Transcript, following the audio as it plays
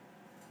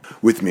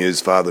With me is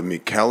Father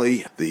Mick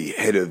Kelly, the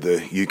head of the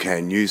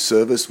UCAN News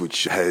Service,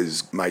 which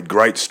has made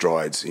great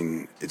strides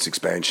in its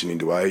expansion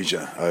into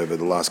Asia over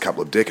the last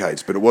couple of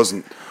decades, but it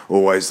wasn't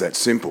always that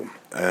simple.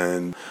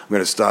 And I'm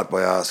going to start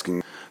by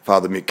asking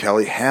Father Mick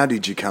Kelly, how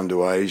did you come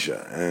to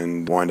Asia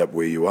and wind up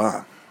where you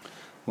are?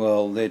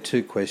 Well, there are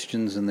two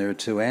questions and there are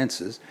two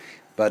answers.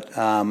 But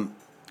how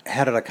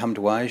did I come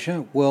to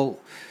Asia? Well,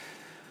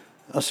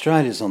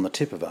 Australia's on the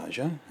tip of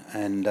Asia,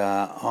 and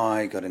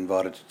I got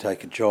invited to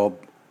take a job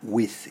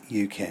with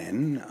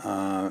UCAN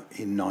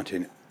in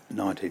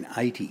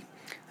 1980,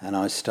 and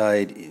I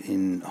stayed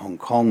in Hong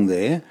Kong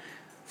there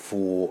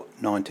for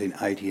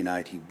 1980 and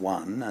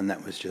 81, and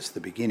that was just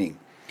the beginning.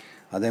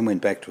 I then went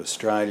back to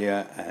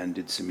Australia and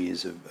did some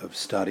years of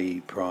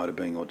study prior to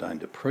being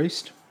ordained a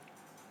priest,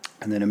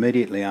 and then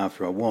immediately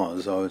after I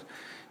was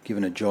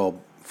given a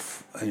job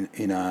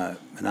in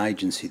an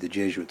agency the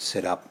Jesuits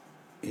set up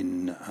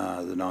in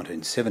the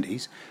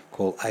 1970s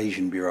called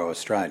Asian Bureau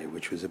Australia,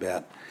 which was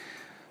about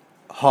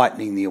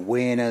heightening the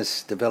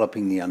awareness,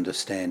 developing the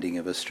understanding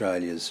of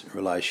Australia's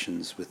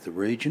relations with the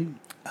region,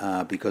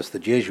 because the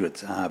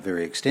Jesuits are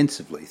very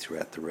extensively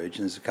throughout the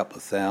region. There's a couple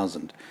of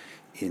thousand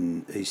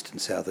in East and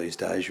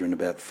Southeast Asia and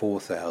about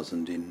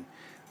 4,000 in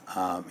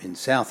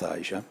South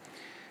Asia.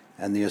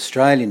 And the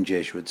Australian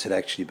Jesuits had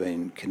actually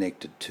been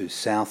connected to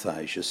South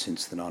Asia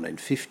since the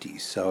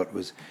 1950s, so it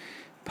was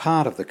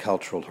part of the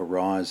cultural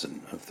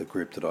horizon of the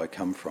group that I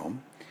come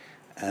from,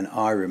 and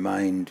I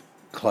remained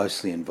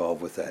closely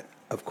involved with that.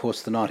 Of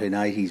course, the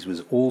 1980s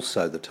was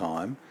also the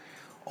time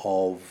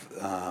of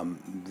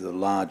the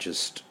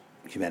largest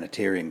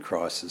humanitarian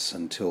crisis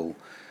until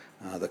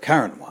the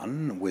current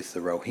one with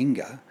the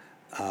Rohingya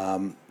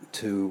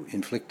to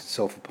inflict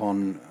itself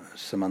upon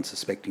some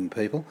unsuspecting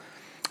people.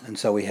 And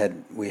so we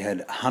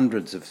had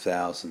hundreds of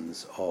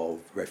thousands of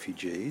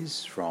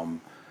refugees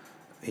from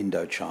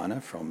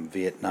Indochina, from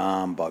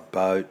Vietnam, by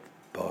boat,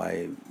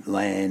 by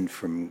land,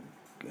 from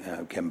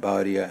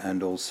Cambodia,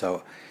 and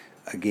also,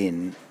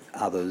 again,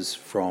 others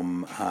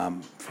from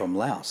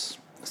Laos.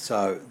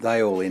 So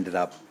they all ended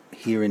up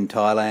here in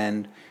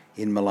Thailand,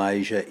 in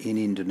Malaysia, in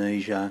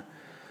Indonesia,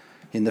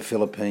 in the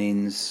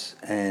Philippines,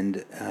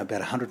 and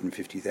about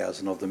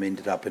 150,000 of them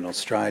ended up in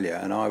Australia.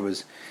 And I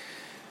was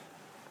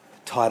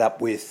tied up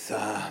with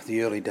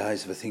the early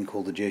days of a thing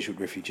called the Jesuit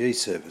Refugee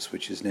Service,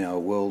 which is now a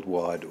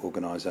worldwide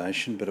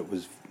organisation, but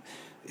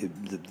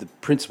the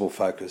principal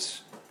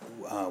focus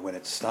when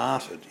it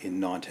started in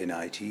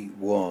 1980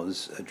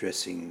 was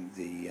addressing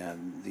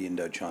the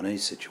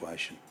Indo-Chinese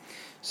situation.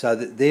 So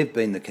there have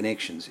been the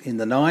connections. In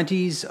the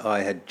 90s,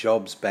 I had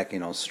jobs back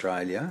in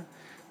Australia,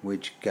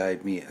 which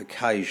gave me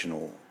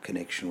occasional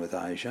connection with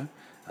Asia,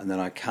 and then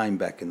I came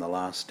back in the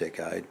last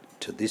decade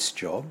to this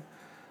job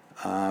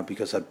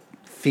because I'd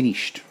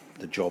finished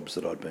the jobs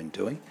that I'd been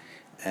doing,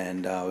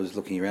 and I was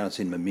looking around. I was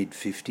in my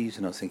mid-50s,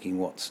 and I was thinking,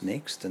 what's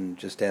next? And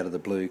just out of the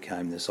blue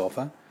came this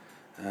offer.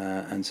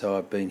 And so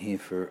I've been here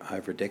for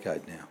over a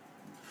decade now.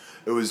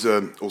 It was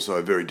also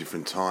a very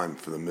different time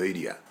for the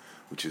media,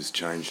 which has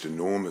changed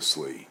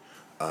enormously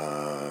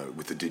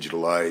with the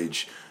digital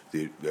age,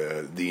 the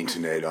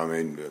internet. I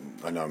mean,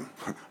 I know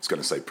I was going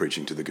to say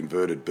preaching to the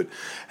converted, but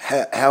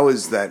how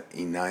has that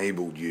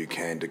enabled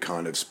UCAN to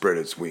kind of spread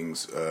its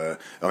wings? I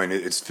mean,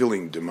 it's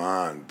filling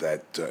demand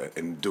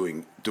and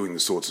doing the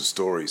sorts of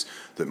stories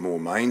that more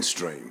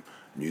mainstream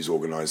news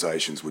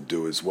organisations would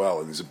do as well,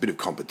 and there's a bit of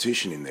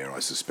competition in there, I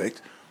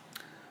suspect.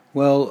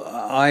 Well,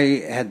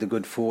 I had the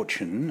good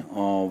fortune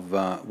of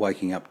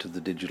waking up to the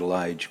digital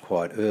age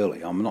quite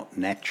early. I'm not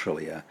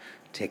naturally a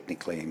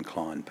technically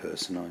inclined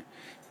person. I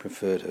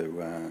prefer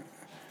to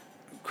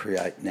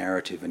create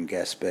narrative and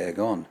gas bag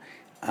on.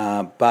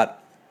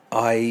 But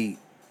I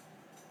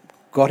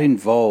got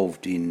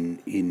involved in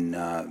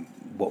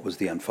what was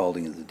the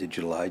unfolding of the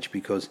digital age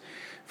because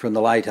from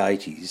the late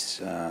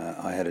 80s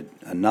I had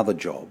another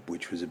job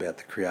which was about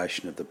the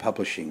creation of the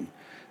publishing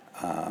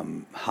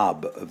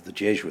hub of the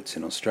Jesuits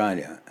in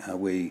Australia.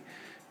 We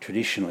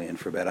traditionally and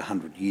for about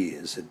 100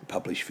 years had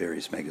published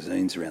various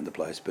magazines around the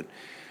place, but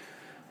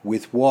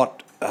with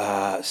what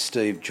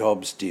Steve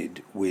Jobs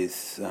did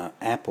with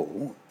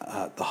Apple,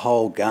 the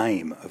whole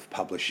game of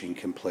publishing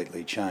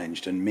completely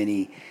changed, and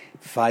many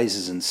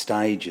phases and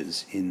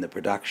stages in the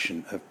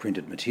production of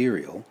printed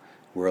material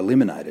were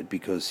eliminated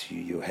because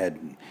you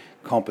had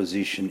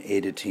composition,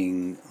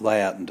 editing,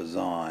 layout and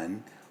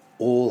design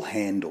all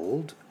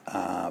handled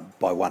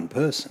by one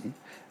person,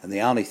 and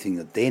the only thing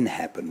that then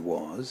happened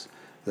was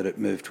that it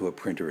moved to a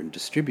printer and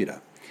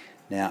distributor.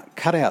 Now,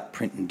 cut out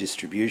print and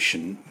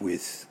distribution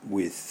with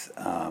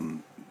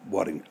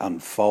what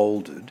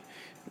unfolded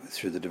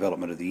through the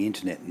development of the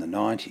internet in the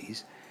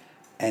 90s,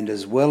 and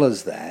as well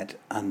as that,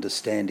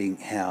 understanding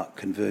how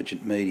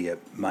convergent media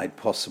made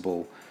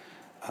possible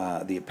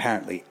the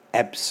apparently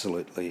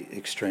absolutely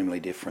extremely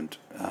different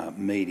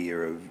media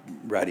of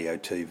radio,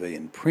 TV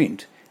and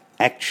print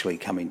actually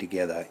coming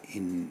together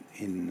in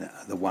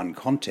the one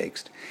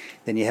context,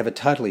 then you have a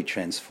totally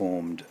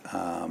transformed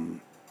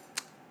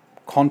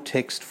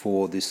context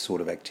for this sort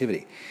of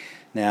activity.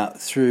 Now,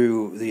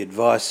 through the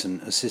advice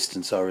and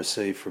assistance I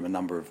received from a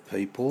number of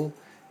people,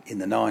 in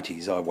the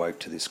 90s I woke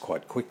to this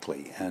quite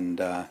quickly, and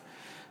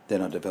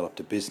then I developed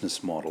a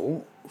business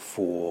model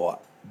for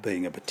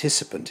being a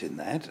participant in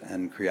that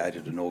and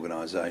created an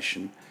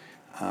organisation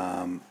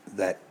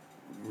that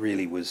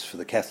really was for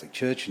the Catholic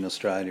Church in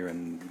Australia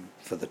and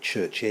for the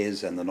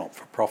churches and the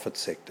not-for-profit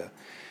sector,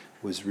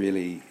 was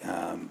really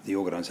the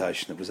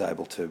organisation that was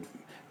able to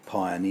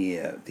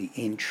pioneer the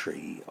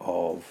entry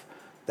of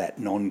that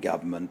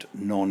non-government,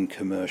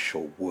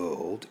 non-commercial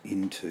world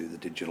into the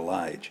digital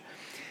age.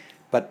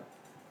 But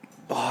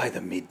by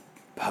the mid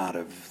part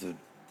of the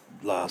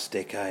last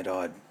decade,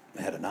 I'd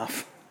had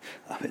enough.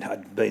 I mean,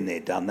 I'd been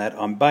there, done that.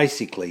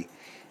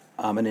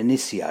 I'm an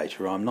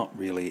initiator. I'm not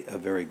really a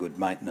very good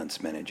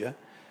maintenance manager.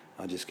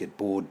 I just get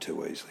bored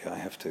too easily. I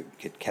have to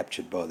get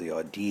captured by the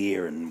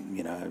idea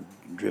and,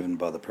 driven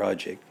by the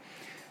project.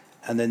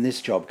 And then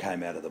this job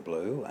came out of the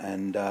blue,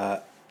 and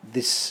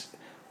this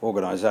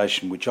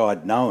organisation, which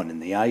I'd known in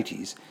the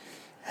 80s,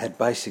 had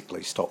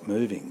basically stopped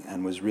moving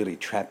and was really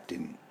trapped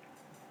in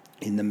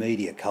the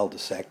media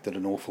cul-de-sac that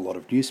an awful lot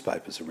of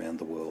newspapers around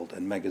the world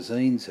and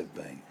magazines have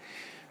been,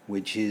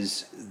 which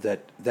is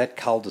that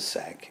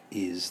cul-de-sac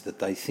is that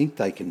they think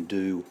they can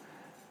do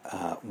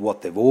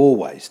what they've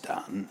always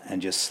done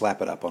and just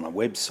slap it up on a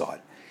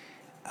website.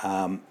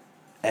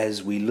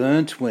 As we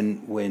learnt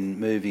when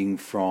moving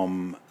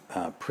from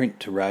print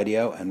to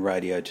radio and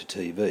radio to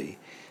TV,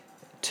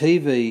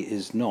 TV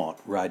is not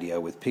radio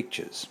with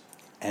pictures,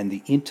 and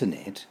the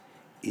internet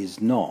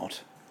is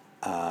not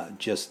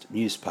just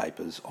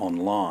newspapers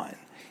online.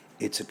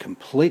 It's a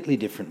completely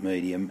different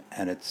medium,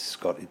 and it's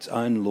got its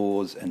own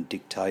laws and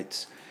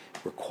dictates,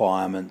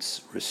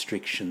 requirements,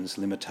 restrictions,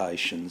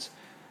 limitations.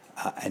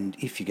 And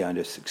if you're going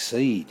to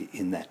succeed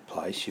in that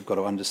place, you've got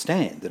to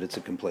understand that it's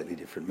a completely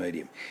different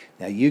medium.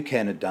 Now,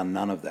 UCAN had done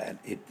none of that.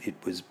 It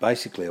was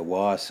basically a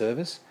wire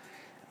service,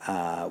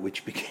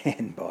 which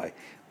began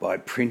by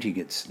printing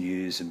its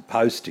news and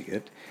posting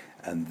it,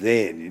 and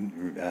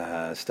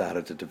then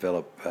started to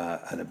develop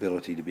an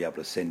ability to be able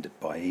to send it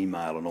by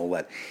email and all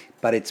that.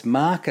 But its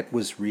market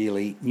was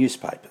really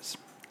newspapers,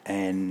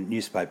 and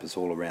newspapers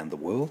all around the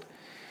world.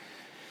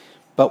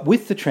 But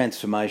with the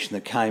transformation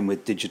that came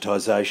with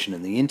digitisation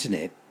and the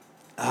internet,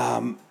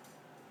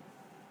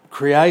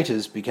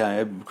 creators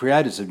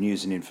of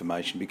news and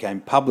information became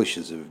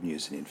publishers of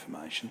news and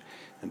information,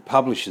 and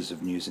publishers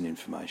of news and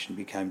information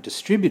became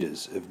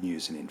distributors of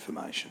news and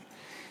information.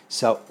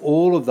 So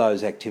all of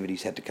those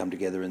activities had to come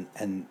together,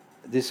 and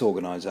this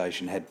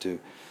organisation had to,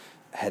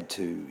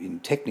 in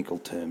technical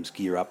terms,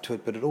 gear up to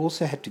it, but it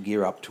also had to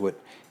gear up to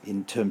it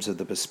in terms of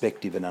the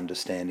perspective and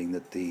understanding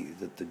that the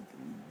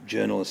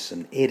journalists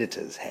and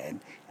editors had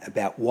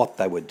about what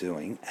they were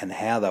doing and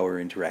how they were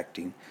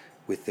interacting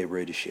with their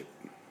readership.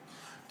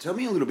 Tell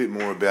me a little bit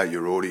more about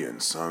your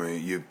audience. I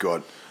mean, you've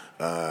got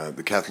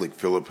the Catholic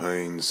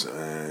Philippines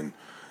and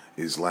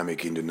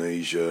Islamic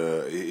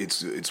Indonesia.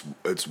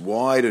 It's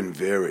wide and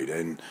varied,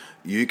 and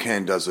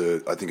UCAN does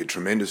I think a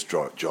tremendous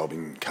job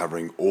in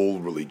covering all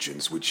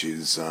religions, which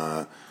is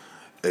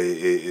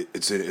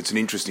it's an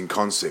interesting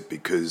concept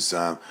because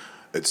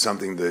it's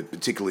something that,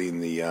 particularly in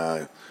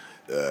the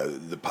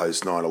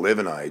post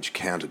 9/11 age,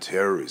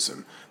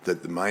 counter-terrorism,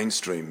 that the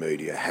mainstream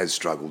media has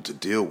struggled to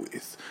deal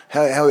with.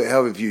 How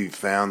have you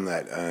found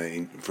that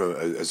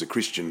as a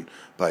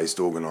Christian-based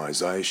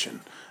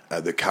organisation,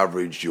 the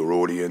coverage, your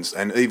audience,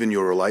 and even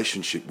your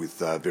relationship with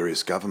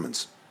various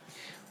governments?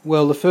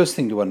 Well, the first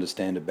thing to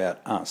understand about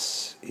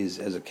us is,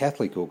 as a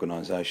Catholic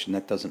organisation,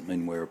 that doesn't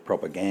mean we're a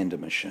propaganda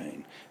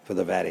machine for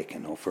the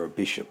Vatican or for a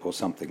bishop or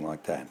something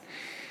like that.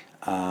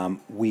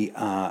 We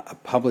are a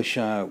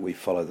publisher. We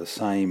follow the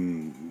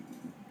same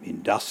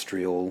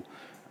industrial,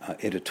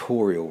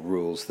 editorial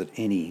rules that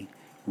any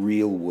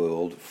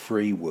real-world,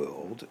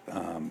 free-world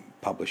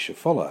publisher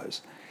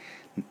follows.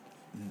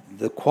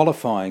 The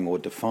qualifying or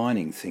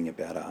defining thing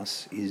about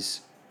us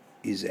is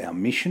our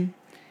mission,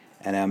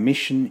 and our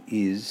mission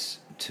is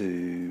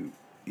to,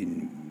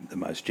 in the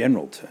most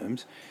general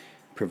terms,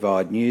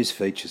 provide news,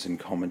 features and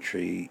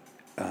commentary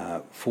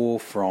for,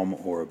 from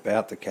or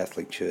about the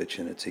Catholic Church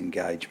and its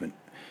engagement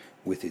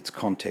with its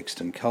context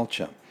and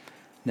culture.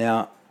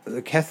 Now,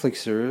 the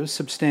Catholics are a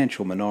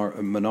substantial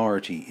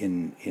minority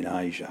in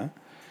Asia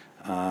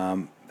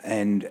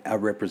and are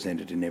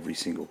represented in every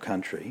single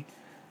country,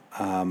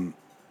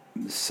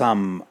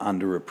 some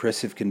under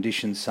oppressive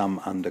conditions, some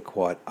under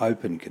quite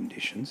open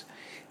conditions,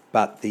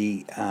 but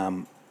the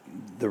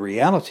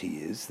reality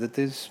is that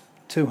there's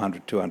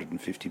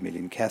 250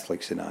 million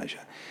Catholics in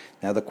Asia.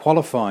 Now, the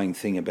qualifying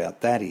thing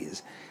about that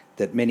is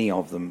that many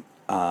of them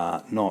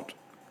are not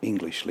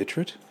English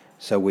literate.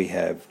 So we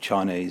have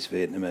Chinese,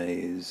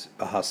 Vietnamese,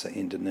 Bahasa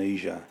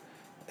Indonesia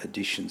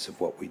editions of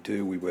what we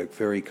do. We work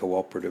very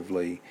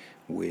cooperatively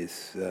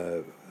with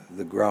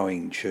the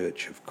growing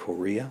Church of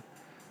Korea,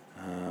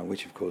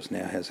 which of course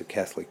now has a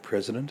Catholic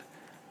president,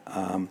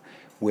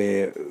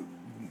 where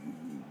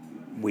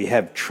we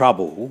have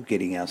trouble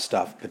getting our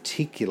stuff,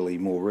 particularly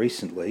more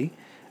recently,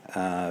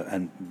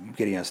 and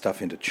getting our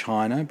stuff into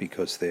China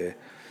because they're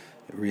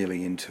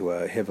really into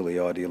a heavily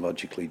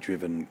ideologically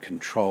driven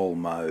control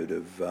mode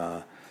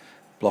of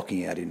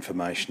blocking out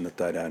information that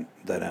they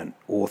don't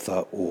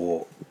author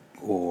or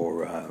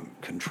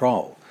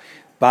control.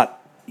 But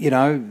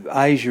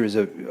Asia's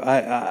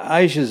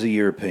a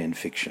European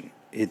fiction.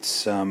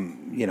 It's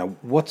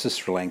what's a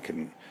Sri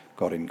Lankan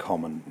got in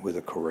common with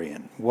a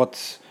Korean?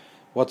 What's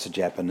a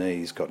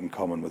Japanese got in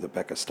common with a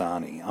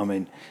Pakistani? I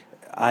mean,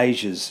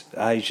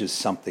 Asia's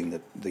something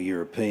that the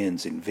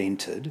Europeans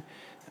invented.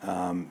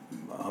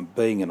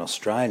 Being an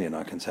Australian,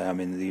 I can say, I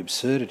mean, the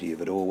absurdity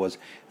of it all was,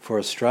 for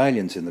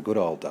Australians in the good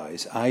old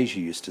days,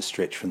 Asia used to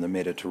stretch from the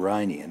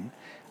Mediterranean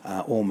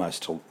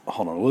almost to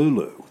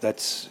Honolulu.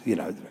 That's,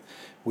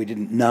 we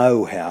didn't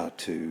know how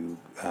to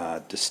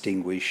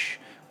distinguish,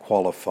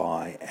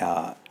 qualify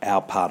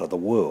our part of the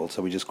world,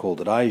 so we just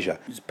called it Asia.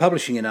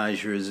 Publishing in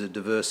Asia is a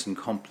diverse and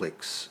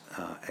complex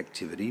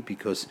activity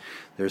because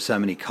there are so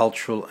many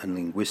cultural and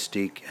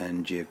linguistic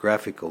and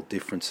geographical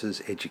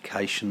differences,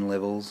 education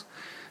levels,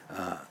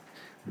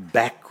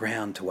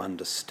 background to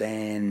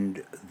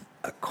understand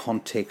a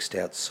context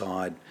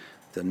outside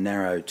the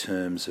narrow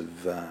terms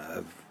of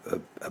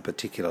a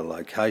particular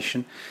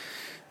location.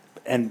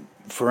 And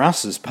for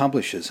us as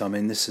publishers, I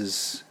mean, this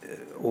is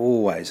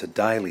always a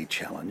daily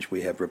challenge.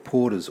 We have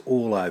reporters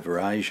all over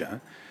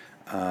Asia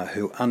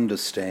who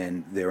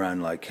understand their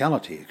own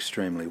locality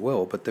extremely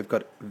well, but they've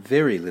got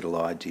very little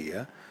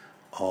idea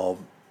of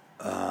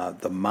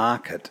the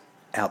market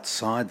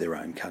outside their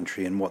own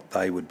country and what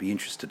they would be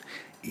interested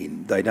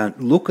in. They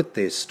don't look at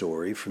their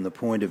story from the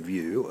point of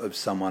view of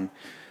someone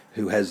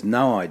who has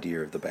no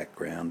idea of the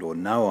background or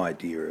no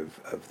idea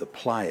of the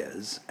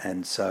players,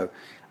 and so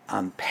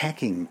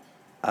unpacking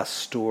a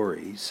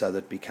story so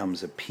that it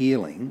becomes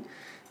appealing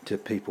to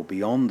people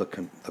beyond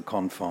the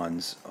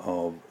confines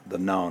of the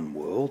known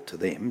world, to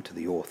them, to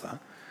the author,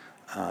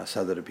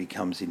 so that it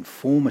becomes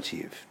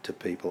informative to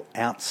people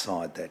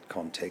outside that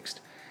context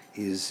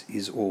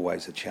is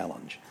always a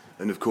challenge.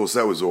 And of course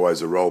that was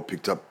always a role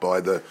picked up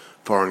by the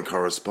foreign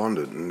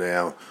correspondent, and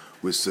now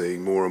we're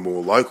seeing more and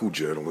more local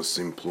journalists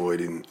employed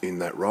in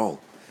that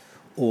role.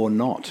 Or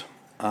not.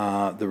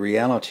 The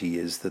reality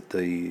is that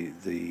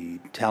the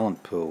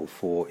talent pool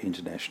for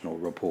international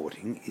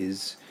reporting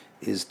is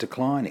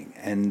declining,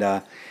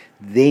 and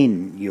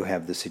then you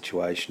have the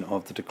situation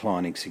of the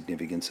declining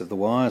significance of the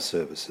wire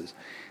services.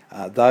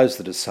 Those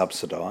that are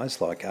subsidised,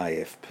 like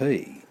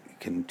AFP,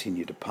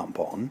 continue to pump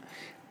on,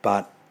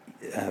 but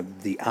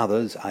the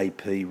others,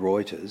 AP,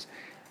 Reuters,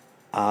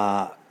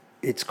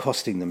 it's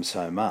costing them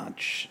so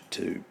much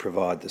to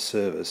provide the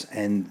service,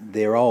 and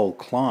their old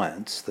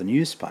clients, the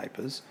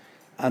newspapers,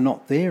 are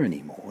not there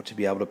anymore to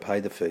be able to pay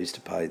the fees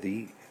to pay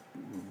the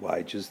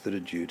wages that are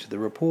due to the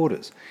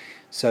reporters.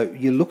 So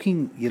you're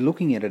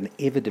looking at an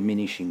ever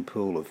diminishing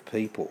pool of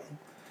people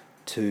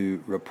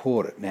to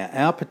report it. Now,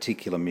 our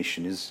particular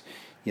mission is,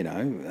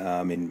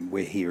 I mean,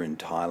 we're here in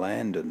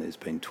Thailand, and there's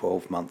been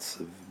 12 months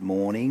of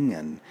mourning,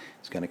 and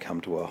it's going to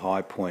come to a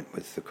high point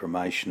with the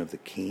cremation of the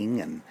king,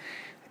 and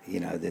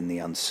then the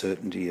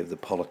uncertainty of the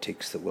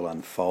politics that will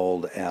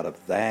unfold out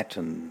of that,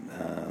 and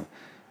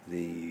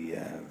the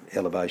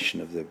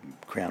elevation of the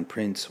Crown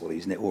Prince. Well,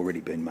 he's already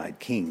been made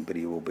king, but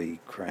he will be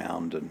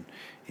crowned and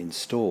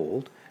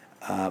installed.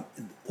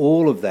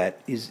 All of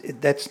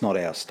that's not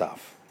our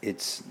stuff.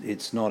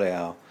 It's not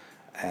our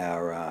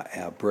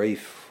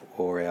brief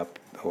or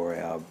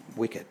our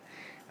wicket.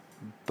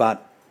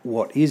 But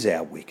what is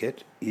our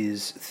wicket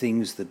is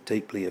things that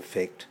deeply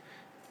affect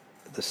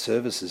the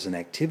services and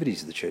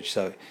activities of the church.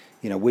 So,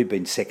 we've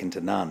been second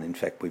to none. In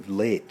fact, we've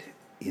led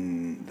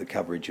in the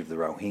coverage of the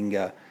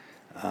Rohingya.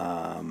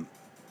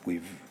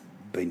 We've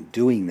been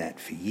doing that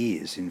for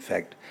years. In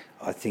fact,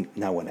 I think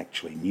no one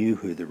actually knew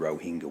who the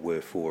Rohingya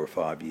were 4 or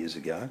 5 years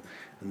ago,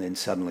 and then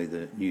suddenly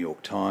the New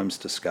York Times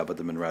discovered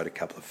them and wrote a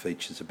couple of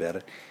features about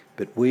it.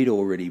 But we'd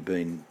already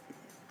been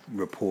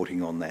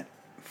reporting on that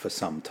for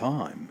some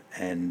time,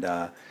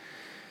 and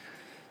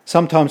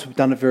sometimes we've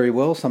done it very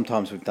well,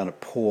 sometimes we've done it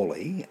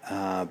poorly,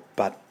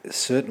 but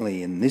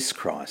certainly in this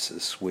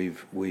crisis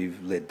we've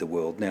led the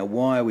world. Now,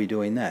 why are we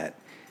doing that?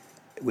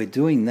 We're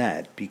doing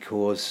that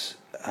because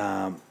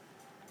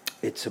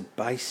it's a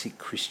basic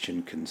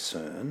Christian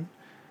concern,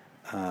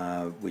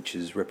 which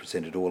is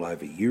represented all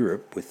over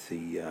Europe with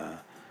the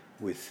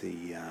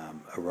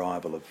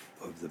arrival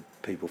of the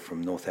people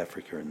from North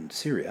Africa and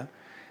Syria,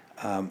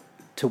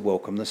 to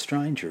welcome the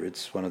stranger.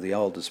 It's one of the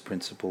oldest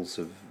principles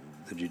of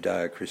the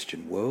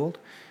Judeo-Christian world.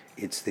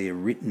 It's there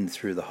written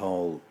through the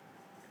whole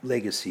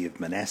legacy of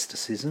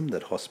monasticism,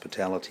 that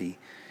hospitality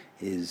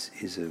is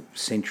a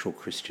central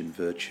Christian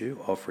virtue,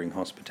 offering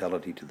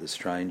hospitality to the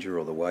stranger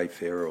or the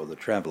wayfarer or the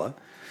traveller.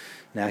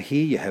 Now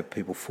here you have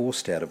people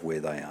forced out of where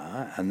they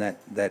are, and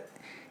that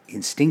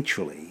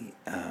instinctually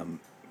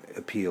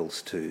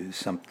appeals to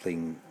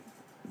something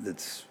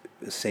that's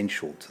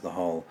essential to the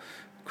whole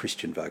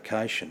Christian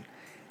vocation.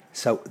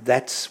 So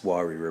that's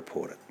why we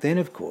report it. Then,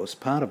 of course,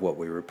 part of what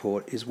we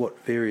report is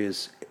what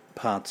various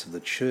parts of the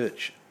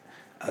church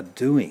are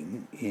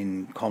doing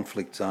in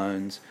conflict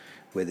zones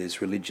where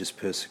there's religious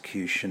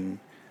persecution,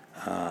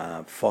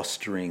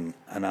 fostering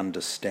an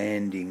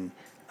understanding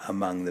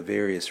among the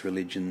various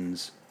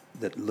religions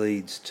that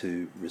leads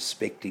to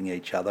respecting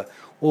each other,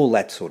 all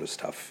that sort of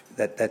stuff.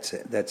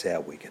 That's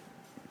our wicket.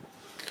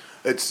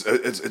 It's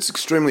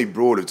extremely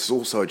broad. It's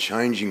also a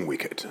changing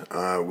wicket.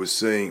 We're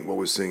seeing what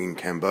we're seeing in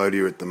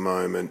Cambodia at the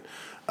moment,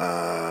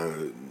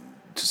 to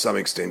some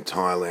extent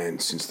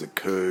Thailand since the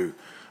coup,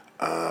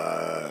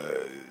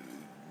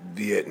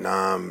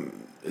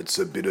 Vietnam. It's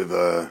a bit of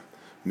a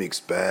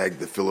mixed bag.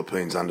 The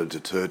Philippines under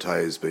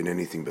Duterte has been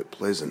anything but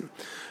pleasant.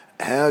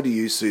 How do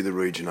you see the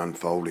region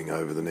unfolding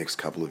over the next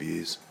couple of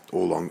years,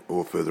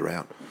 or further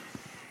out?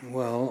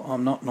 Well,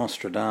 I'm not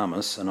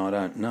Nostradamus and I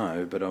don't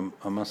know, but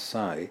I must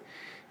say,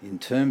 in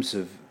terms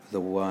of the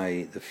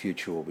way the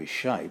future will be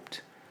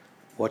shaped,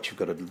 what you've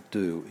got to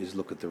do is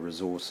look at the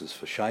resources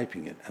for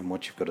shaping it, and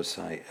what you've got to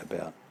say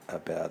about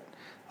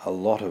a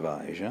lot of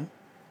Asia,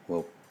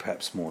 well,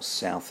 perhaps more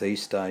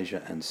Southeast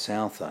Asia and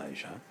South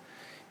Asia,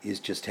 is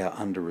just how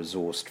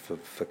under-resourced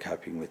for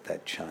coping with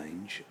that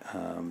change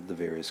the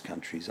various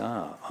countries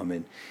are. I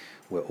mean,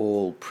 we're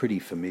all pretty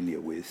familiar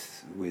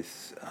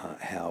with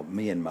how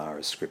Myanmar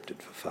is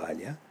scripted for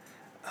failure.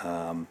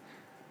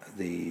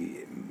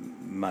 The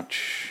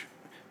much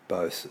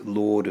both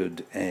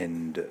lauded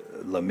and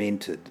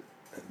lamented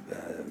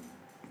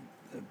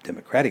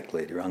democratic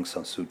leader Aung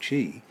San Suu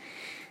Kyi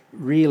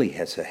really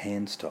has her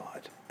hands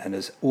tied, and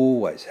has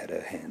always had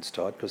her hands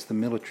tied, because the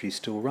military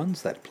still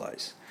runs that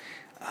place.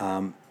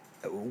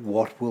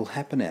 What will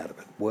happen out of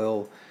it?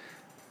 Well,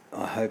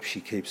 I hope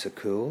she keeps her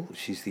cool.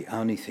 She's the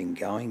only thing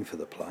going for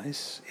the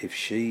place. If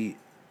she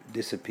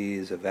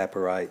disappears,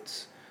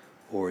 evaporates,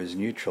 or is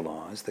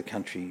neutralised, the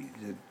country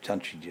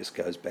just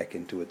goes back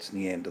into its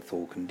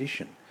Neanderthal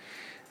condition.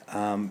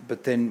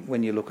 But then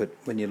when you look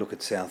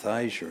at South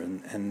Asia,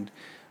 and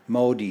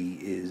Modi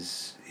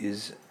is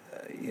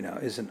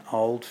an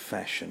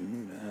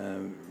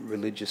old-fashioned,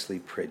 religiously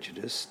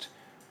prejudiced,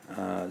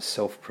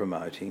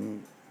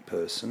 self-promoting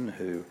person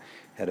who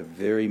had a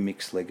very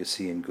mixed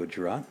legacy in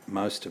Gujarat,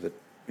 most of it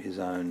his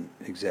own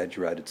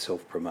exaggerated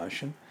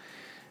self-promotion.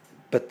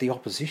 But the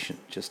opposition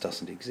just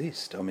doesn't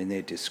exist. I mean,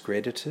 they're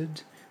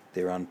discredited,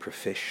 they're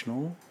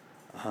unprofessional,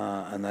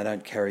 and they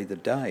don't carry the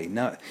day.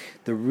 No,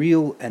 the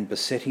real and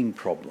besetting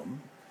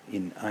problem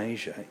in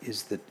Asia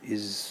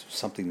is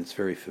something that's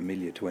very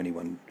familiar to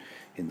anyone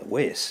in the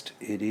West.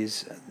 It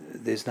is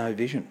there's no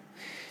vision.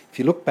 If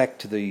you look back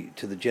to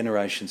the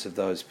generations of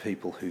those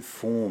people who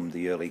formed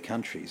the early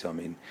countries, I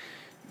mean,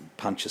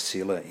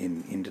 Pancasila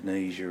in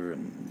Indonesia,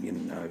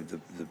 and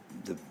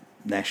the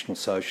National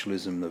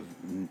Socialism of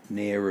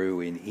Nehru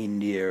in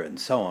India, and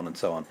so on and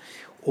so on.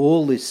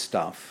 All this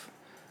stuff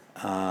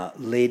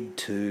led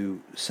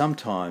to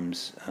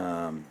sometimes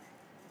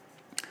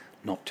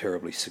not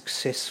terribly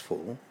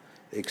successful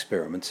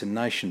experiments in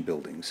nation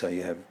building. So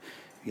you have,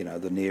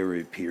 the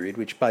Nehru period,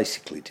 which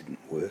basically didn't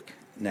work.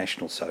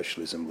 National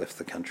Socialism left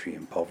the country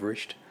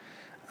impoverished.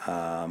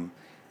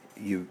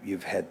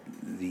 You've had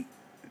the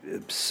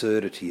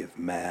absurdity of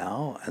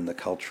Mao and the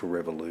Cultural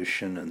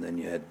Revolution, and then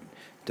you had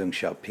Deng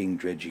Xiaoping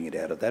dredging it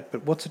out of that.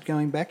 But what's it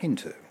going back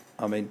into?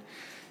 I mean,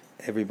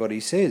 everybody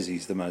says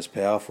he's the most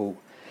powerful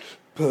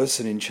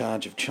person in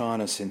charge of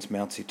China since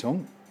Mao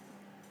Zedong,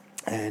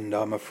 and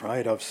I'm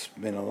afraid I've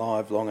been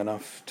alive long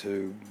enough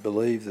to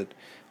believe that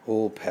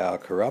all power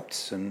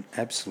corrupts, and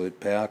absolute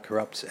power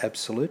corrupts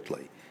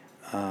absolutely.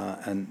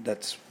 And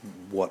that's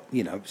what,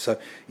 so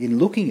in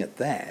looking at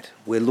that,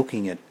 we're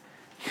looking at,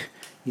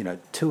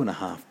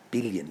 2.5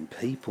 billion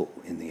people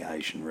in the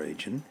Asian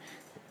region,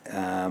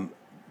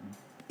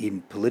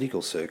 in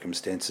political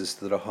circumstances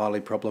that are highly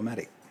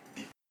problematic.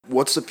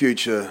 What's the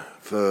future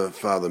for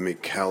Father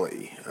Mick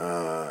Kelly?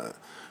 I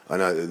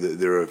know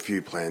there are a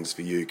few plans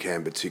for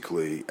UCAN,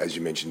 particularly, as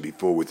you mentioned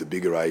before, with the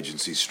bigger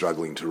agencies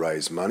struggling to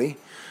raise money.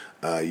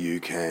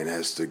 UCAN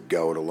has to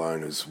go it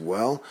alone as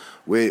well.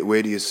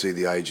 Where do you see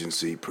the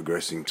agency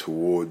progressing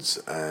towards,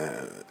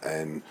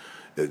 and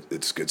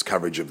its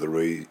coverage of the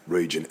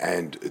region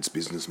and its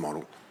business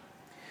model?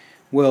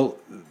 Well,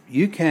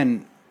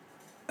 UCAN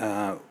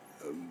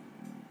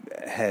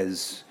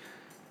has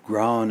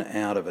grown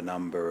out of a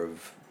number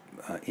of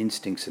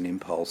instincts and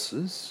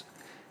impulses,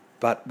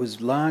 but was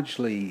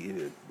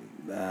largely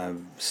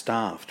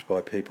staffed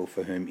by people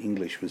for whom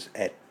English was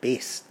at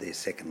best their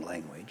second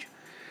language.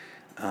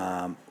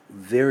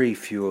 Very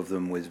few of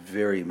them with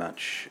very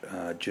much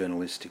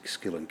journalistic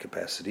skill and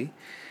capacity,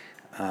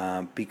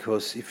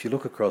 because if you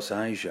look across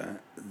Asia,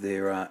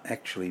 there are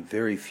actually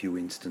very few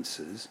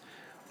instances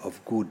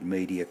of good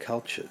media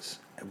cultures.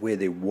 Where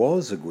there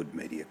was a good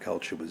media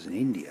culture was in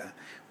India,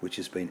 which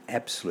has been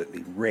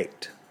absolutely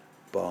wrecked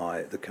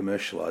by the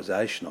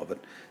commercialisation of it,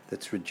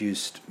 that's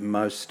reduced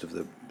most of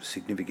the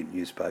significant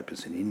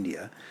newspapers in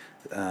India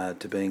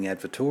to being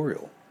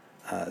advertorial.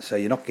 So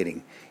you're not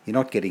getting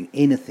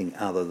anything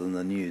other than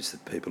the news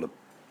that people are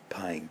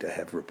paying to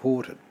have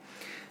reported.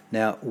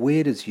 Now,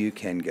 where does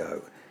UCAN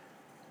go?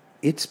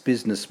 Its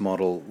business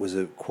model was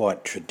a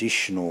quite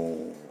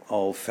traditional,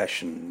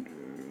 old-fashioned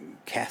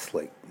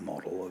Catholic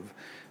model of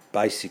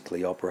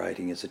basically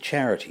operating as a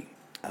charity.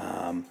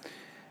 The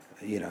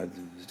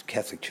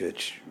Catholic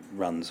Church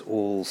runs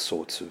all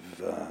sorts of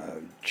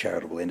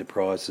charitable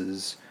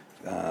enterprises,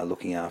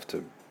 looking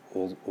after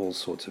all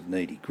sorts of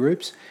needy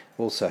groups.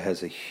 Also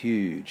has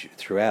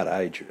throughout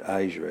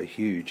Asia, a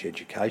huge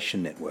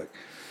education network.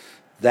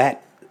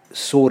 That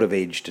sort of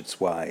edged its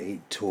way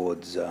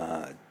towards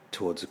a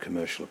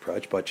commercial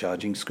approach by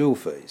charging school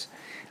fees.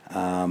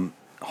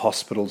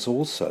 Hospitals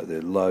also, there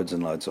are loads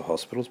and loads of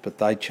hospitals, but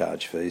they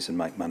charge fees and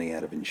make money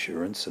out of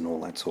insurance and all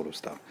that sort of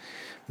stuff.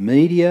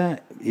 Media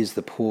is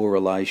the poor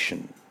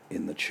relation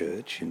in the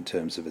church in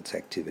terms of its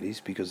activities,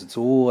 because it's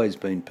always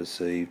been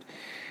perceived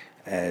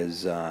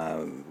as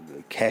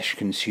cash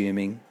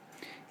consuming.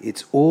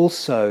 It's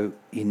also,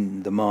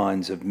 in the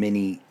minds of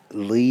many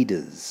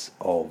leaders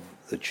of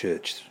the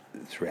church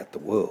throughout the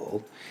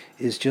world,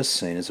 is just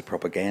seen as a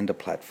propaganda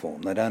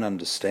platform. They don't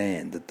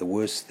understand that the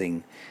worst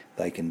thing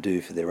they can do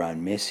for their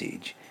own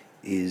message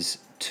is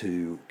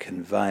to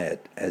convey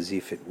it as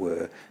if it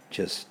were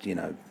just,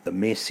 the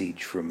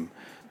message from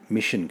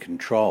mission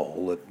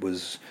control that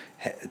was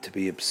to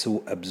be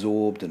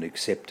absorbed and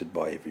accepted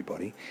by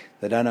everybody.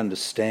 They don't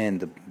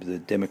understand the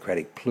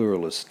democratic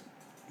pluralist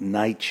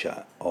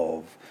nature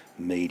of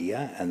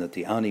media, and that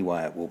the only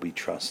way it will be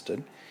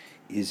trusted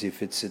is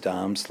if it's at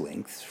arm's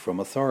length from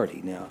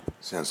authority. Now,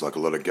 sounds like a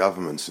lot of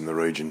governments in the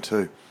region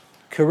too.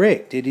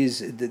 Correct. It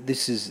is.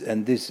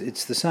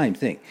 It's the same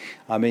thing.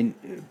 I mean,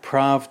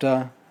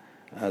 Pravda,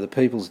 the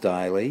People's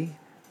Daily,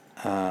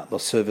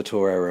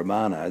 L'Osservatore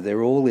Romano,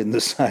 they're all in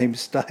the same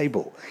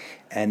stable,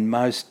 and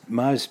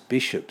most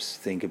bishops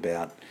think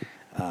about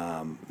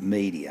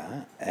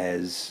media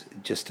as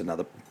just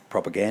another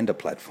propaganda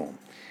platform,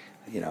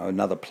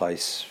 another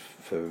place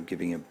for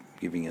giving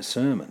a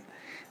sermon.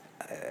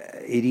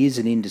 It is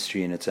an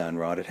industry in its own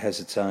right. It has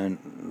its own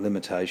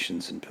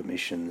limitations and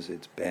permissions,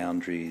 its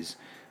boundaries,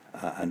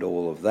 and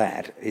all of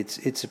that.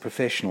 It's a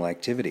professional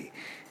activity,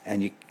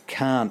 and you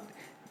can't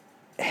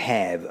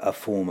have a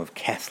form of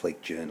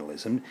Catholic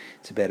journalism.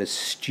 It's about as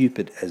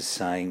stupid as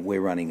saying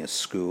we're running a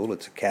school,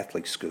 it's a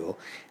Catholic school,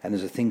 and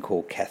there's a thing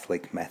called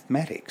Catholic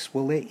mathematics.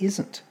 Well, there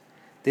isn't.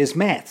 There's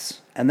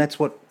maths, and that's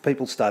what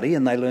people study,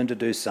 and they learn to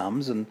do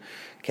sums and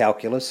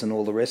calculus and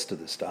all the rest of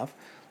the stuff.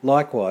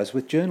 Likewise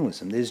with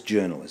journalism. There's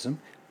journalism,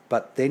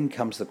 but then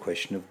comes the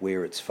question of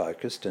where it's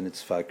focused, and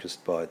it's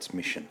focused by its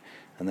mission,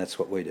 and that's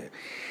what we do.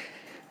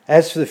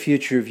 As for the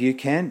future of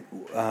UCAN,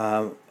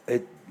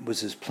 it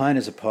was as plain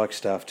as a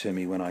pikestaff to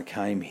me when I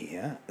came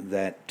here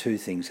that two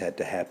things had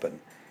to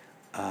happen.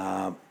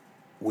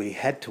 We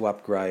had to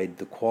upgrade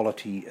the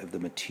quality of the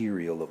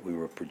material that we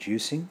were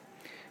producing.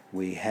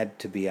 We had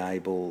to be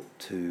able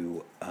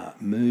to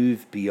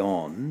move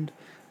beyond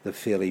the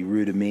fairly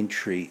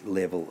rudimentary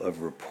level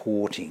of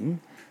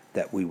reporting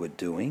that we were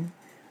doing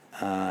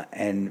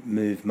and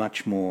move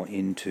much more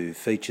into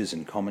features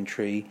and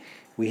commentary.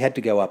 We had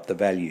to go up the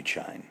value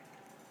chain,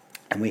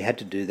 and we had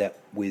to do that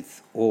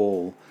with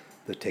all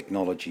the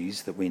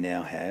technologies that we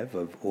now have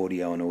of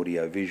audio and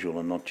audio-visual,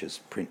 and not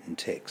just print and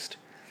text.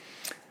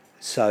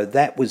 So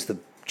that was the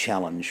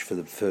challenge for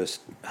the first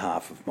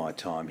half of my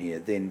time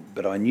here.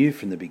 But I knew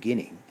from the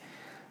beginning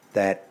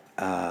that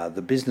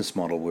the business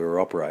model we were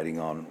operating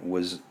on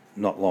was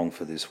not long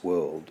for this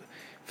world,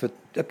 for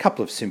a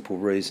couple of simple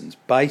reasons.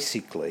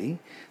 Basically,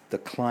 the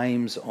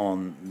claims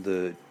on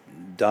the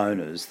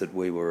donors that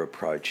we were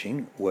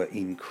approaching were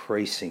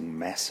increasing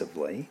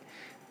massively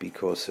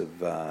because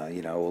of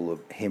all the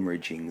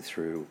hemorrhaging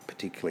through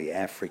particularly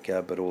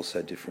Africa, but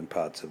also different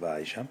parts of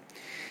Asia.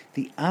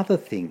 The other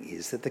thing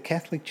is that the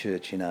Catholic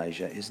Church in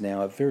Asia is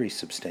now a very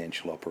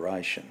substantial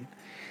operation,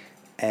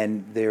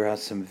 and there are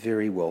some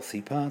very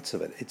wealthy parts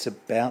of it. It's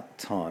about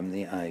time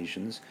the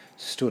Asians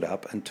stood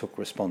up and took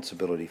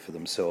responsibility for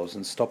themselves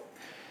and stopped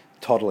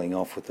toddling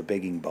off with the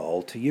begging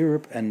bowl to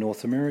Europe and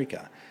North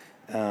America.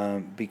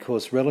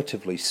 Because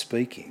relatively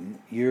speaking,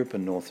 Europe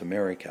and North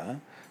America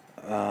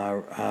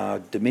are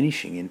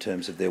diminishing in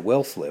terms of their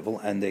wealth level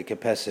and their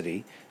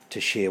capacity to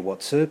share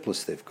what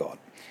surplus they've got.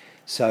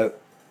 So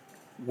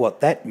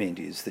what that meant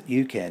is that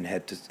UCAN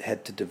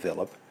had to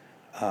develop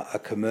a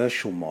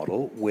commercial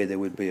model where there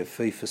would be a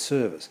fee for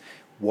service.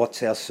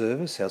 What's our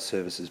service? Our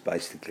service is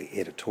basically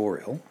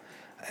editorial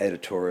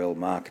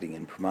marketing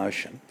and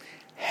promotion.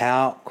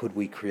 How could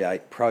we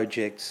create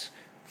projects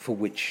for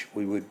which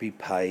we would be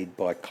paid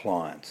by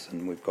clients?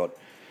 And we've got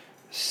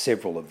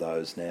several of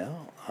those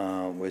now.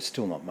 We're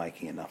still not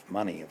making enough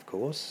money, of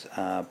course,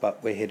 but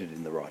we're headed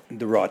in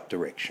the right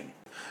direction.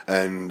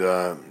 And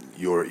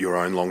your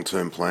own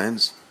long-term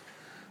plans?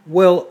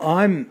 Well,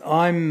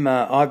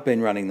 I've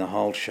been running the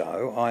whole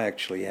show. I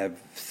actually have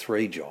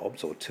 3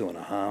 jobs, or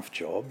 2.5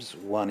 jobs.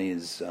 One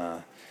is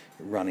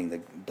running the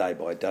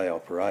day-by-day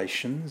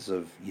operations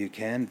of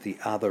UCAN. The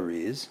other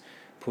is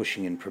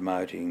pushing and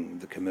promoting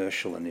the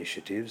commercial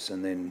initiatives.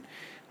 And then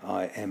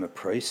I am a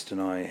priest,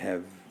 and I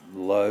have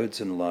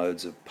loads and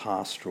loads of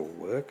pastoral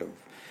work, of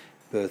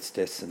births,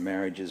 deaths and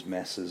marriages,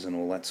 masses and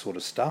all that sort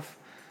of stuff.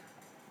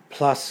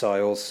 Plus I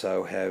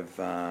also have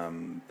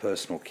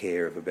personal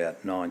care of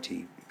about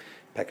 90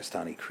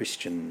 Pakistani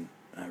Christian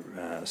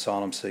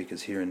asylum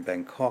seekers here in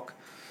Bangkok,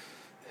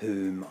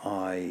 whom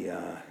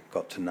I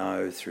got to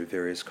know through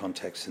various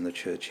contacts in the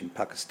church in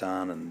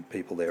Pakistan, and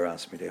people there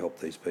asked me to help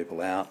these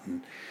people out,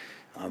 and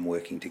I'm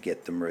working to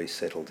get them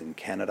resettled in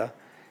Canada.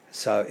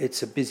 So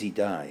it's a busy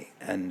day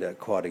and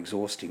quite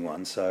exhausting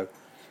one. So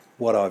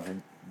what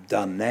I've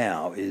done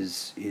now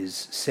is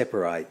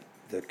separate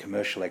the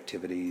commercial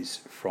activities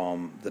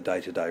from the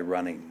day-to-day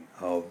running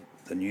of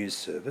the news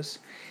service,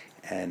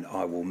 and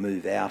I will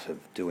move out of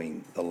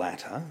doing the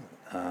latter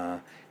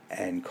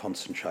and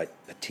concentrate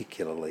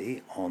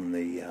particularly on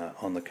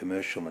the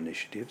commercial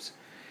initiatives,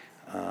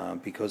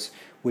 because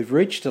we've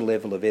reached a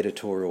level of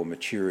editorial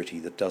maturity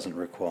that doesn't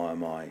require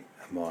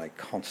my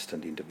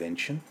constant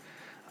intervention.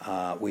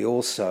 We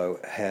also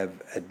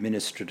have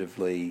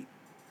administratively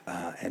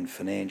and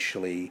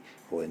financially,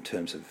 or in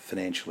terms of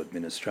financial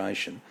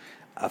administration,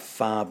 a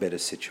far better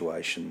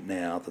situation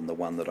now than the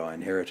one that I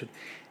inherited.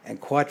 And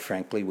quite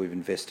frankly, we've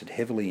invested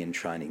heavily in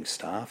training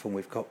staff, and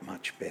we've got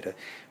much better.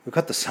 We've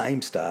got the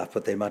same staff,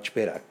 but they're much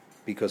better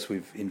because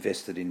we've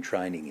invested in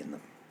training in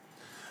them.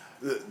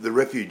 The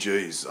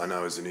refugees, I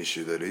know, is an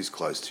issue that is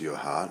close to your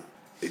heart.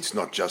 It's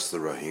not just the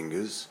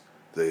Rohingyas.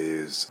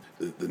 There's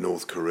the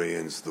North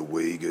Koreans, the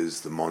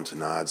Uyghurs, the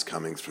Montagnards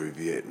coming through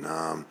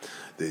Vietnam.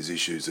 There's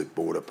issues at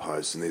border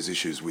posts, and there's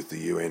issues with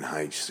the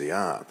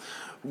UNHCR.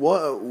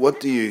 What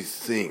do you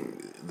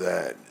think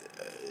that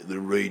the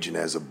region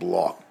as a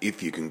bloc,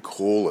 if you can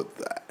call it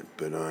that,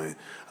 but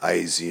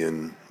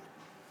ASEAN,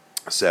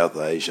 South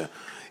Asia,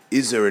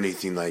 is there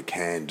anything they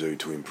can do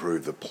to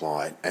improve the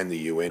plight, and the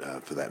UN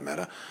for that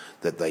matter,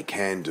 that they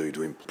can do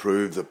to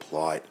improve the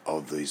plight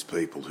of these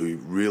people who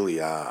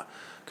really are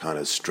kind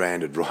of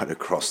stranded right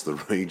across the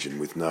region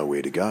with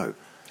nowhere to go?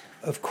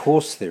 Of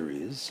course there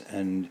is,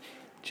 and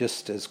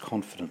just as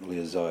confidently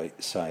as I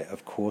say,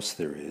 of course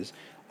there is,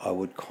 I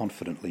would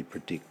confidently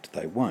predict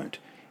they won't.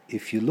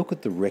 If you look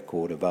at the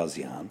record of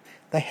ASEAN,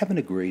 they haven't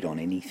agreed on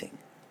anything.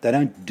 They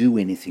don't do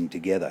anything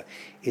together.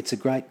 It's a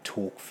great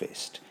talk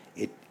fest.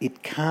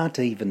 It can't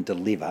even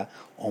deliver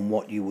on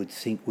what you would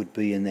think would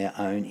be in their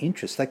own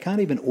interest. They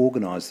can't even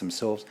organise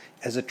themselves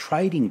as a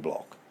trading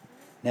bloc.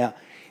 Now,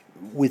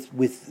 with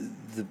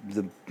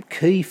the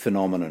key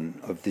phenomenon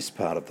of this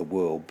part of the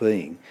world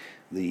being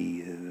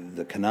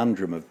the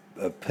conundrum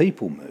of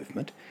people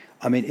movement,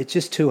 I mean, it's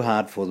just too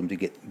hard for them to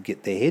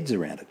get their heads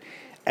around it.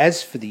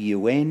 As for the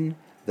UN,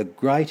 the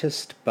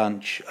greatest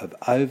bunch of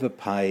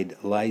overpaid,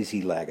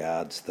 lazy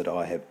laggards that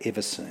I have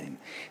ever seen.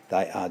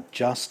 They are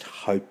just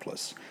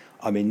hopeless.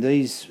 I mean,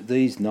 these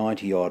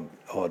 90-odd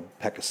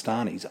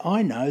Pakistanis,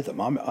 I know them.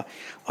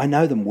 I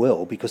know them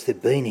well because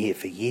they've been here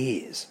for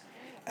years,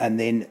 and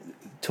then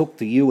took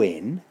the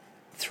UN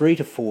 3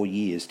 to 4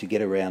 years to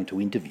get around to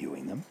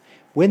interviewing them.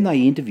 When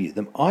they interviewed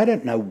them, I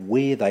don't know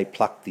where they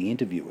plucked the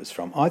interviewers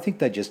from. I think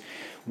they just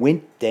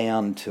went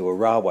down to a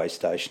railway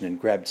station and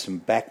grabbed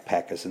some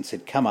backpackers and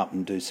said, come up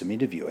and do some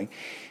interviewing,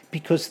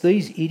 because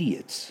these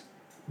idiots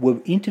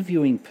were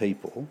interviewing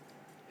people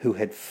who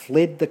had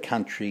fled the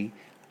country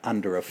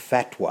under a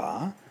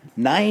fatwa,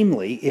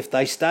 namely, if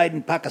they stayed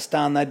in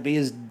Pakistan, they'd be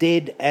as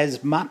dead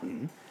as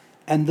mutton,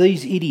 and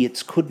these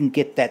idiots couldn't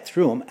get that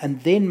through them,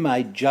 and then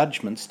made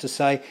judgments to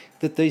say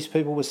that these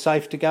people were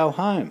safe to go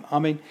home. I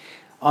mean,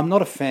 I'm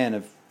not a fan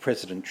of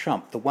President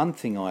Trump. The one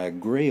thing I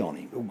agree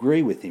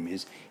with him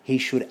is he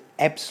should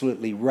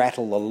absolutely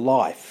rattle the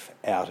life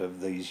out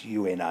of these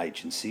UN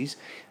agencies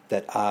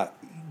that are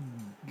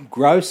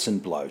gross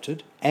and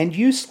bloated and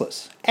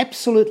useless,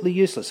 absolutely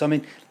useless. I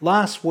mean,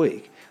 last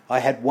week I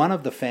had one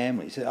of the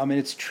families, I mean,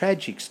 it's a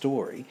tragic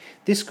story.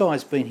 This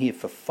guy's been here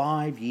for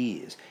 5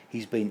 years.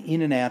 He's been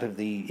in and out of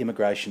the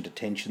immigration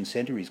detention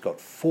centre. He's got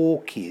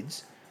 4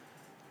 kids.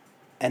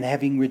 And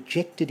having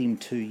rejected him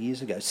 2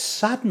 years ago,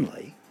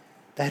 suddenly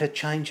they had a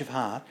change of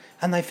heart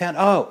and they found,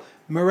 oh,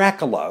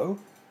 miraculo,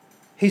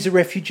 he's a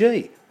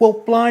refugee. Well,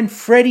 blind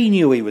Freddie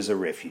knew he was a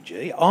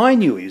refugee. I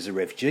knew he was a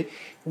refugee.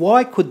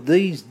 Why could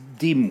these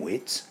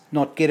dimwits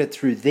not get it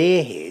through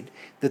their head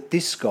that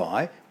this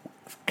guy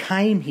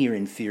came here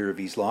in fear of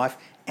his life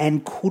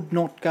and could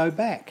not go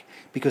back?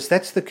 Because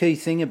that's the key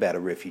thing about a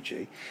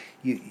refugee.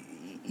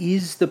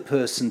 Is the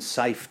person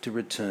safe to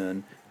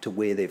return to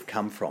where they've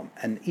come from?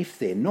 And if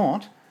they're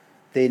not,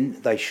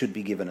 then they should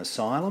be given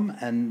asylum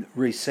and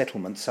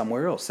resettlement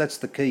somewhere else. That's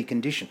the key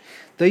condition.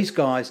 These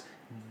guys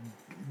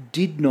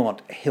did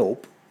not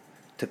help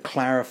to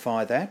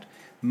clarify that.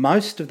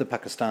 Most of the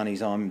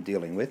Pakistanis I'm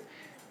dealing with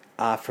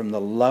are from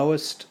the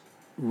lowest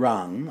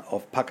rung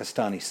of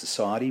Pakistani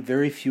society.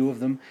 Very few of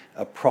them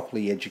are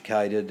properly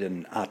educated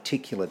and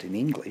articulate in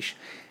English,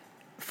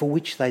 for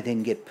which they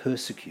then get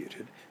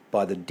persecuted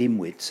by the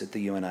dimwits at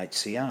the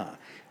UNHCR.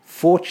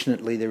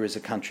 Fortunately, there is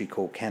a country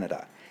called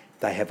Canada.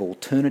 They have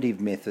alternative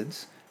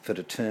methods for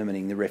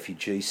determining the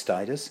refugee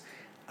status.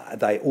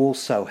 They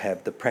also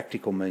have the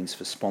practical means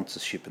for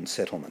sponsorship and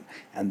settlement,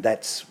 and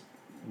that's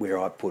where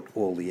I put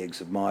all the eggs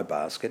of my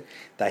basket.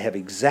 They have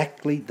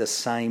exactly the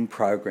same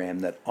program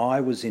that I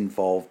was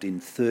involved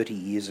in 30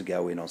 years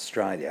ago in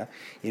Australia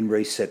in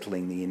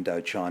resettling the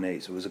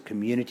Indo-Chinese. It was a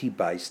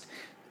community-based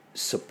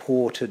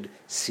supported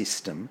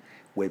system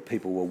where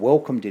people were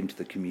welcomed into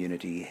the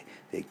community,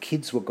 their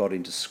kids were got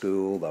into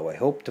school, they were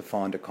helped to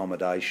find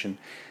accommodation,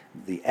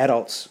 the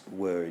adults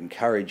were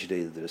encouraged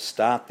either to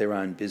start their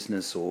own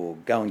business or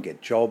go and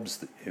get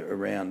jobs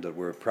around that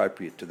were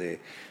appropriate to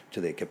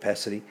their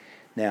capacity.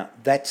 Now,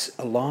 that's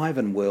alive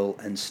and well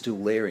and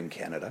still there in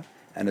Canada,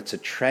 and it's a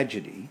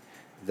tragedy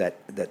that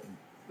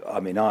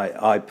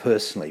I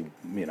personally,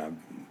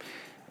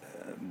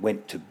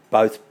 went to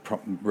both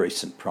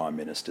recent Prime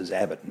Ministers,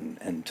 Abbott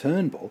and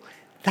Turnbull.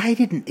 They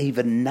didn't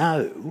even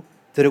know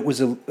that it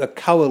was a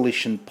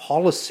coalition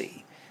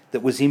policy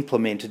that was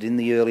implemented in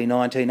the early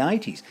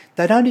 1980s.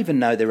 They don't even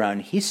know their own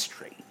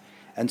history.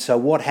 And so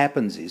what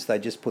happens is they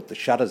just put the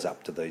shutters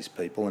up to these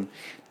people and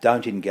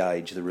don't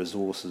engage the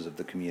resources of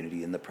the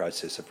community in the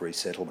process of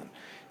resettlement.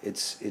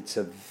 It's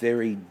a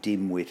very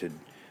dim-witted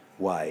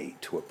way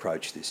to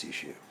approach this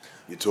issue.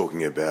 You're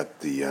talking about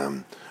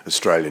the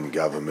Australian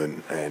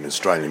government and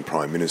Australian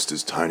Prime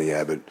Ministers Tony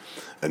Abbott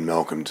and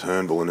Malcolm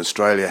Turnbull, and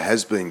Australia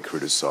has been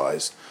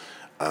criticised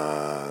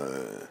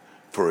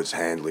for its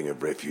handling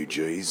of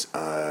refugees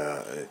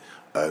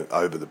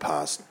over the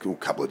past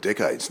couple of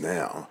decades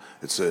now.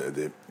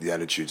 The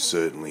attitudes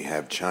certainly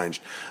have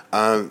changed.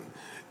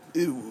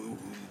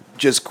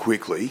 Just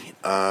quickly,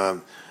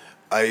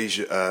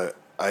 Asia,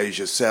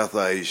 South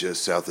Asia,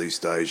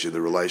 Southeast Asia,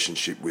 the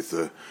relationship with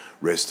the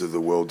rest of the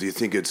world, do you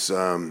think it's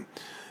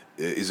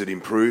is it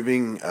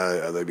improving?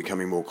 Are they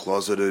becoming more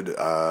closeted?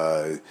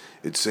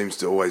 It seems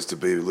to always to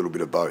be a little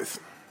bit of both.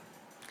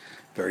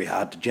 Very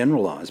hard to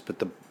generalise, but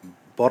the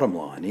bottom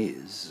line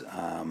is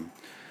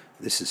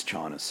this is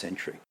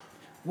China-centric.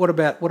 What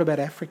about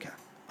Africa?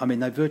 I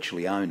mean, they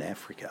virtually own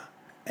Africa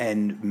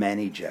and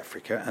manage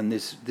Africa, and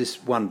this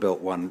One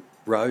Belt, One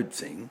Road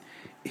thing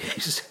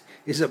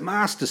is a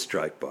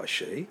masterstroke by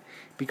Xi,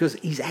 because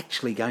he's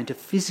actually going to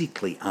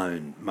physically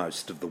own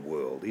most of the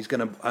world. He's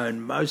going to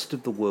own most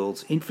of the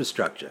world's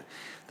infrastructure.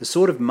 The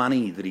sort of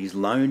money that he's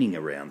loaning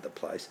around the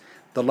place,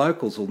 the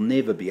locals will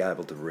never be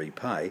able to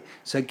repay.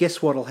 So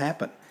guess what will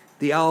happen?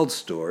 The old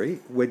story,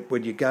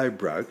 when you go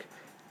broke,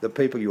 the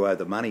people you owe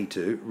the money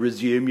to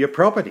resume your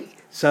property.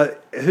 So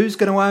who's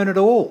going to own it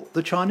all?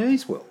 The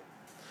Chinese will.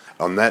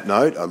 On that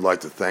note, I'd like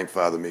to thank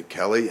Father Mick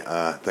Kelly.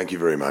 Thank you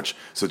very much.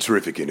 It's a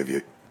terrific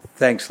interview.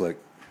 Thanks, Luke.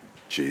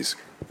 Cheers.